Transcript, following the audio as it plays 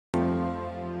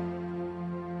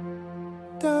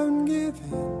don't give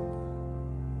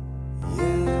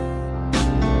in. Yeah.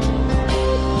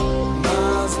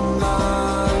 Miles and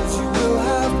miles you will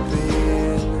have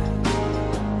been.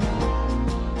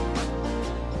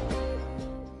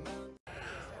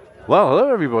 Well,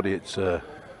 hello everybody, it's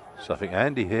Suffolk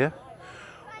Andy here,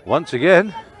 once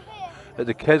again at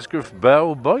the Kesgrave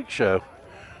Bell Bike Show.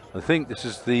 I think this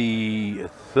is the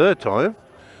third time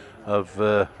I've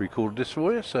recorded this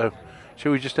for you, so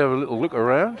shall we just have a little look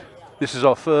around? This is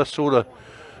our first sort of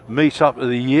meet-up of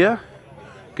the year,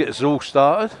 get us all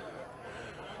started,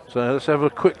 so let's have a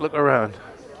quick look around.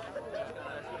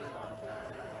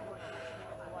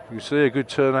 You can see a good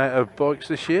turnout of bikes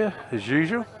this year, as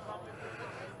usual.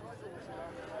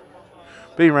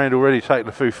 Been around already taking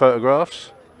a few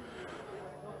photographs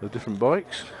of different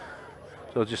bikes,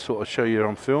 so I just thought I'd show you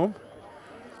on film.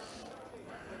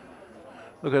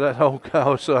 Look at that old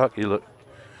Kawasaki, look.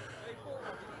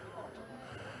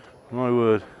 My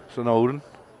word, it's an old one.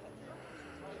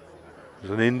 It's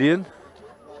an Indian.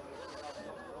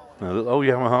 And a little old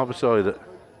Yamaha beside it.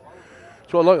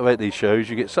 That's what I like about these shows,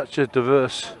 you get such a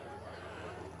diverse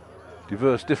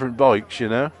different bikes, you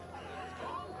know.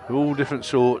 Of all different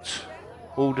sorts,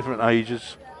 all different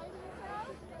ages.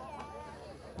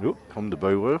 Oop, come to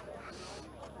Bowo.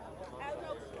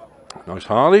 Nice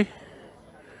Harley.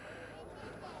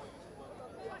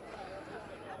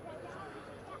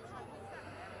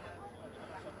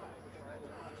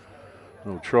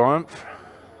 Little Triumph.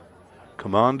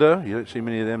 Commando, you don't see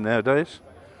many of them nowadays.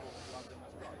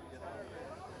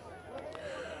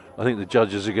 I think the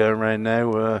judges are going around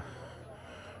now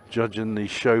judging the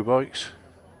show bikes.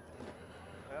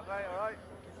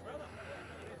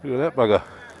 Look at that bugger.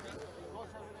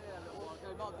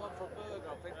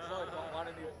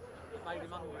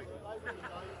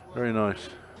 Very nice.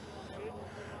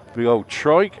 Big old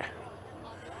trike.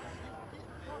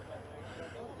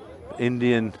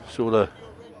 Indian sort of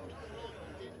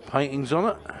paintings on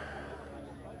it.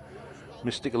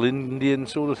 Mystical Indian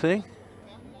sort of thing.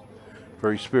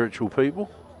 Very spiritual people,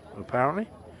 apparently.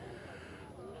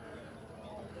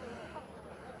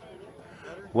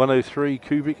 103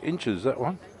 cubic inches, that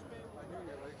one.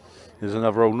 There's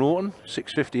another old Norton,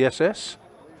 650 SS.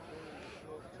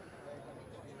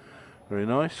 Very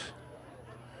nice.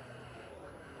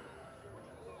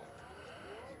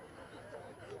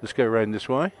 Let's go around this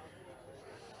way.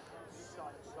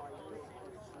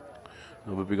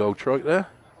 Another big old trike there.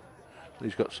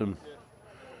 He's got some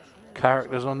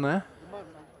characters on there.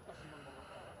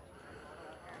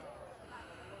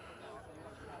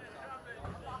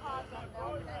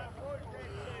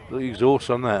 Look at the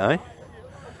exhaust on that, eh?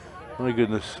 My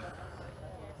goodness.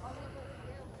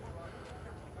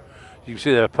 You can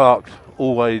see they're parked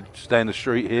all the way down the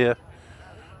street here.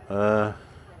 Big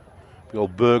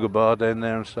old burger bar down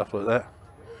there and stuff like that.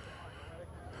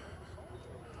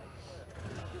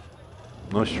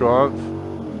 Nice Triumph.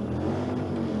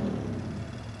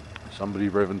 Somebody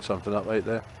revving something up right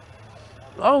there.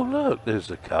 Oh look, there's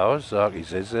the Kawasaki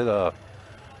ZZR.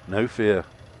 No fear.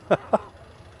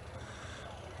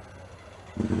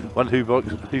 Wonder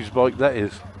whose bike that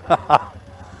is.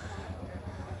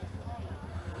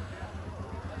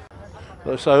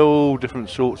 Let's say all different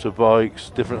sorts of bikes,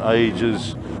 different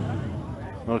ages.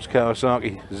 Nice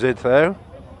Kawasaki Z1000.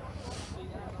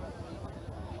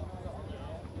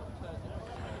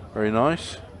 Very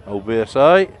nice. Old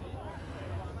BSA.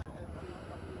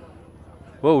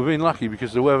 Well, we've been lucky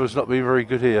because the weather's not been very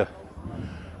good here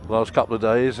the last couple of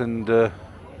days, and I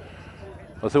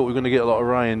thought we were going to get a lot of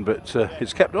rain, but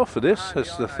it's kept off for this.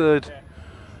 It's the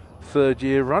third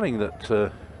year running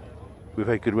that we've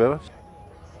had good weather.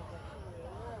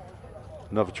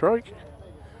 Another trike.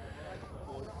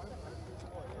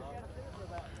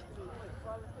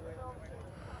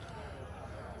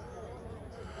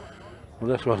 Well,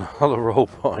 that's one other roll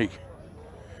bike.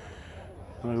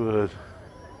 My word.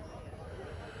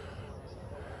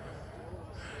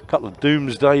 A couple of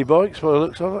doomsday bikes by the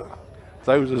looks of it. If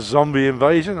that was a zombie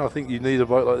invasion, I think you need a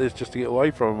bike like this just to get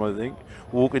away from them, I think.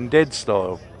 Walking Dead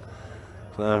style.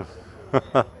 So,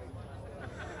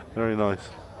 very nice.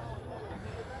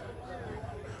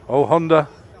 Old Honda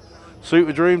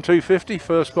Super Dream 250,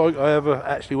 first bike I ever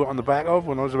actually went on the back of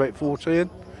when I was about 14.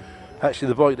 Actually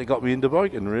the bike that got me into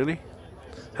biking, really.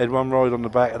 Had one ride on the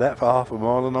back of that for half a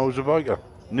mile and I was a biker.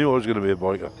 Knew I was going to be a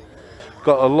biker.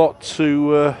 Got a lot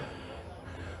to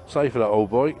say for that old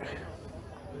bike.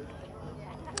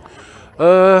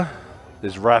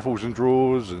 There's raffles and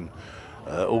draws and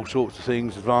all sorts of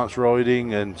things, advanced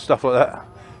riding and stuff like that.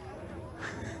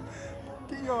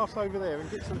 Get your arse over there and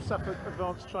get some stuff at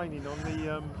advanced training on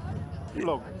the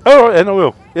vlog. All right then, I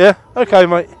will. Yeah, okay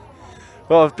mate.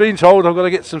 Well, I've been told I've got to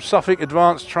get some Suffolk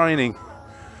advanced training,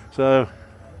 so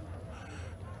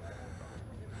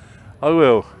I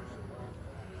will.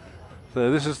 So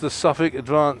this is the Suffolk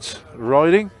advanced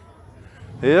riding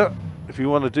here. If you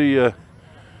want to do your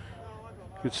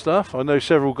good stuff, I know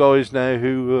several guys now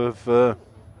who have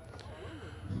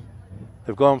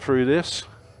gone through this.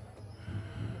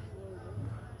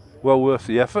 Well worth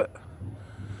the effort.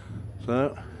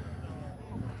 So.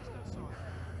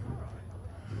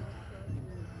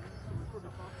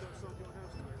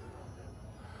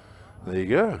 There you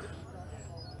go,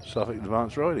 Suffolk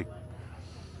Advanced Riding.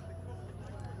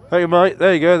 Thank you, mate.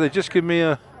 There you go. They just give me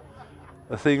a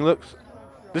thing. Look,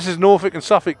 this is Norfolk and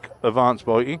Suffolk Advanced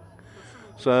Biking.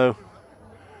 So,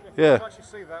 yeah.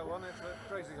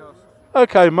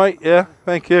 Okay, mate. Yeah,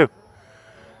 thank you.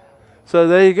 So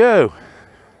there you go.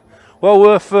 Well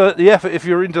worth the effort if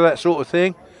you're into that sort of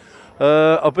thing.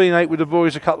 I've been out with the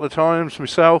boys a couple of times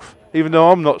myself, even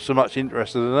though I'm not so much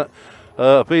interested in it.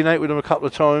 I've been out with them a couple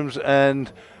of times,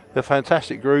 and they're a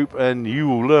fantastic group, and you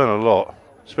will learn a lot,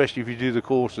 especially if you do the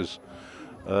courses.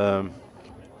 So,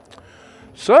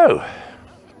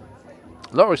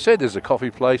 like I said, there's a coffee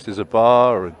place, there's a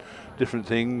bar, and different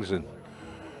things, and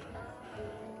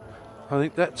I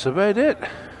think that's about it.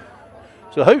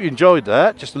 So I hope you enjoyed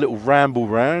that. Just a little ramble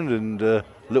round and a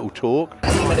little talk.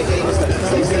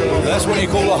 That's what you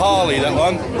call a Harley, that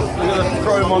one. We're going to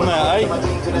throw him on that, eh? What do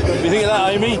you think of that,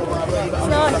 Amy? It's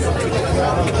nice.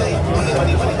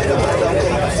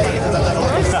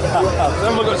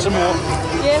 Then we've got some more.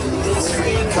 Yeah.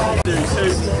 It's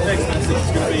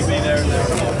going to be me there and there.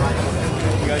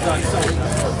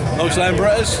 Nice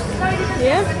Lambrettas.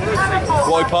 Yeah.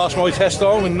 What I passed my test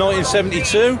on in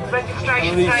 1972. One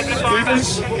of these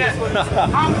scooters.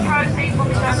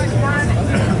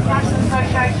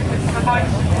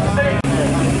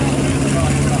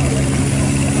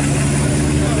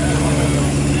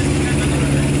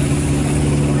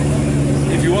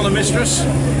 If you want a mistress, look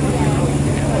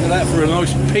at that for a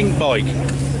nice pink bike.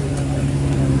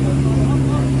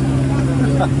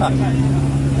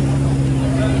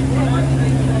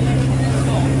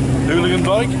 Hooligan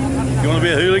bike? You want to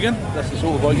be a hooligan? That's the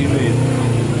sort of bike you need.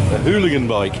 A hooligan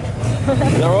bike. Is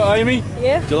that right, Amy?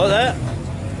 Yeah. Do you like that?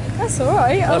 That's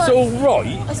alright. That's like,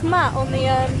 alright? That's matte on the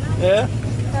Yeah?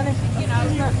 down here.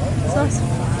 Isn't that? It's nice.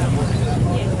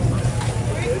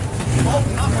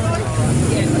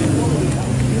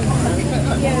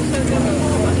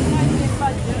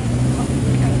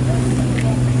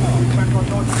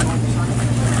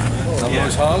 Yeah.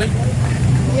 Nice Harley?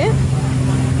 Yeah.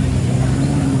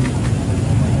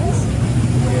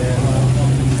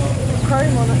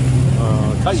 Chrome on it.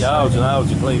 Take your hours and hours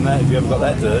to clean that if you haven't got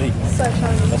that dirty. So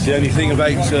shiny. That's the only thing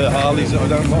about Harleys that I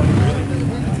don't like, really.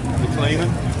 The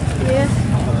cleaning. Yeah.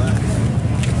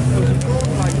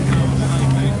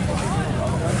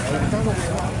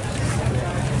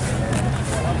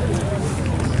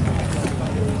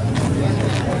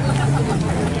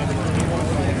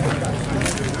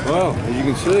 Well, as you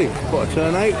can see, quite a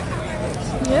turnout.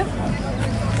 Yeah.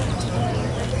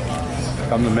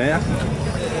 Come the mare.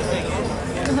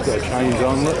 Got a chains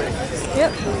on, look. Yep.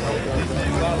 Yeah,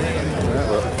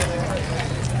 look.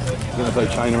 I'm going to play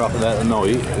chain her up at that at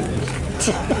night.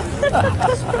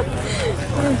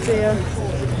 Oh dear.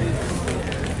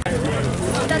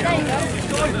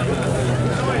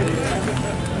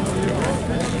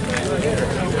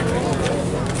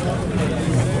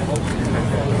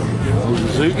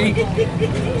 Suzuki.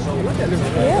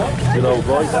 Yeah. Good old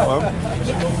bike, that one.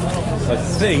 I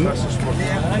think.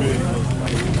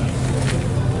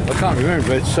 I can't remember,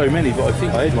 there's so many, but I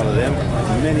think I had one of them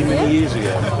many years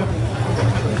ago.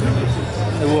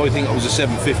 Well, I think it was a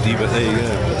 750, but there you go.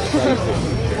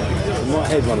 I might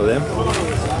have had one of them.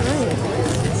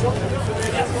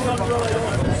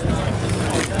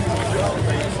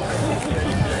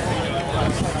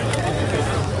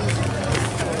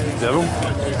 Devil.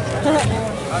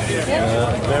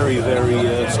 Very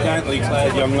scantily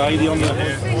clad young lady on the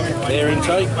air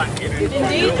intake.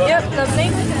 Indeed. Yep. Lovely.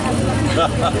 I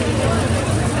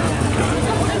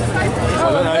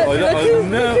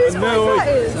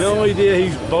have no idea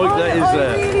whose bike that is there.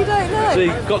 I really don't know. So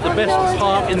you got the best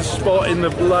parking spot in the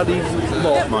bloody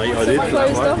lot, mate. I did.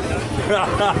 Closed off.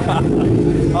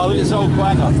 Oh, look at this old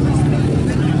quacker.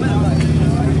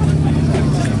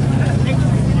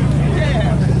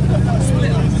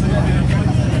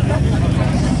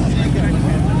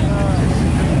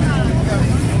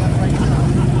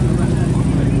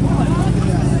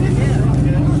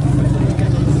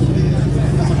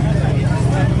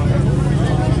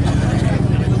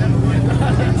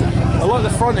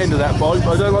 Front end of that bike. bike,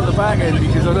 but I don't like the back end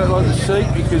because I don't like the seat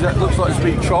because that looks like it's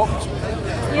been chopped.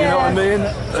 You know what I mean?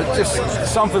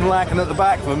 Just something lacking at the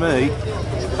back for me.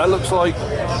 That looks like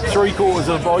 3/4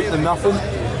 of a bike than nothing.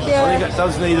 Yeah. I think it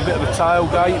does need a bit of a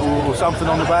tailgate or something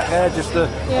on the back there just to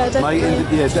make it.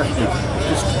 Yeah, definitely.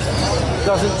 Just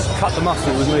doesn't cut the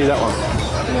mustard with me, that one.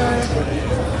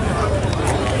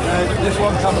 This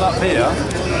one coming up here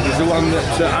is the one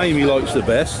that Amy likes the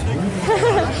best.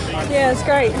 Yeah, it's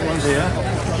great. One's here.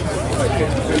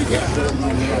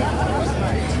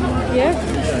 Yeah.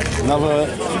 Another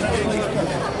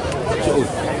sort of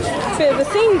Bit of a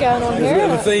theme going on There's a here. bit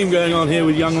of a Isn't it? theme going on here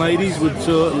with young ladies with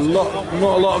not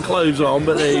a lot of clothes on,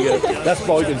 but there you go. That's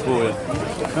biking for you.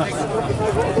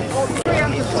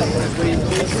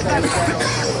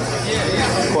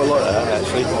 Quite like that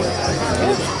actually.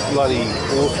 It's bloody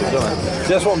awesome, doesn't it? So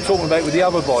that's what I'm talking about with the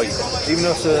other bike. Even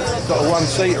though it's got a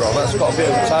one-seater on, that's got a bit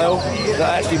of a tail. That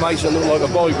actually makes it look like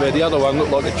a bike, where the other one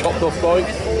looked like a chopped-off bike.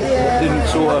 Yeah.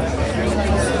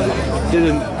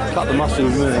 Didn't cut the mustard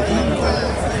with me.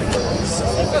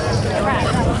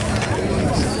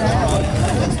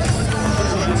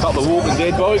 A couple of Walking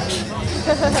Dead bikes.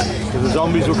 Because the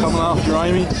zombies were coming after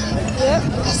Amy. Yep.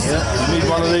 Yeah, you need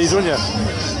one of these, wouldn't you?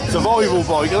 Survival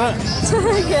bike, isn't it?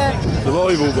 Yeah.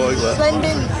 Survival bike, that. Blend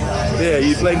in. Yeah,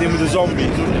 you blend in with the zombies,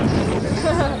 wouldn't you?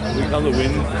 We come the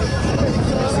wind.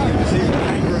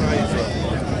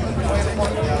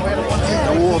 A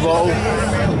water bottle.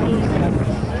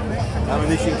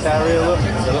 Ammunition carrier, look.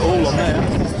 Got it all on there.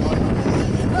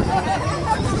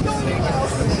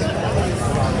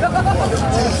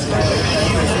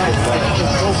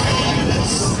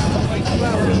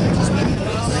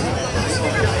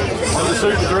 Got the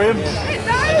super trim.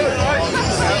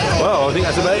 Well, I think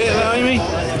that's about it, Amy.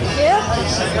 Yeah.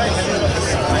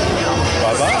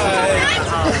 Bye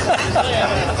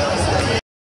bye.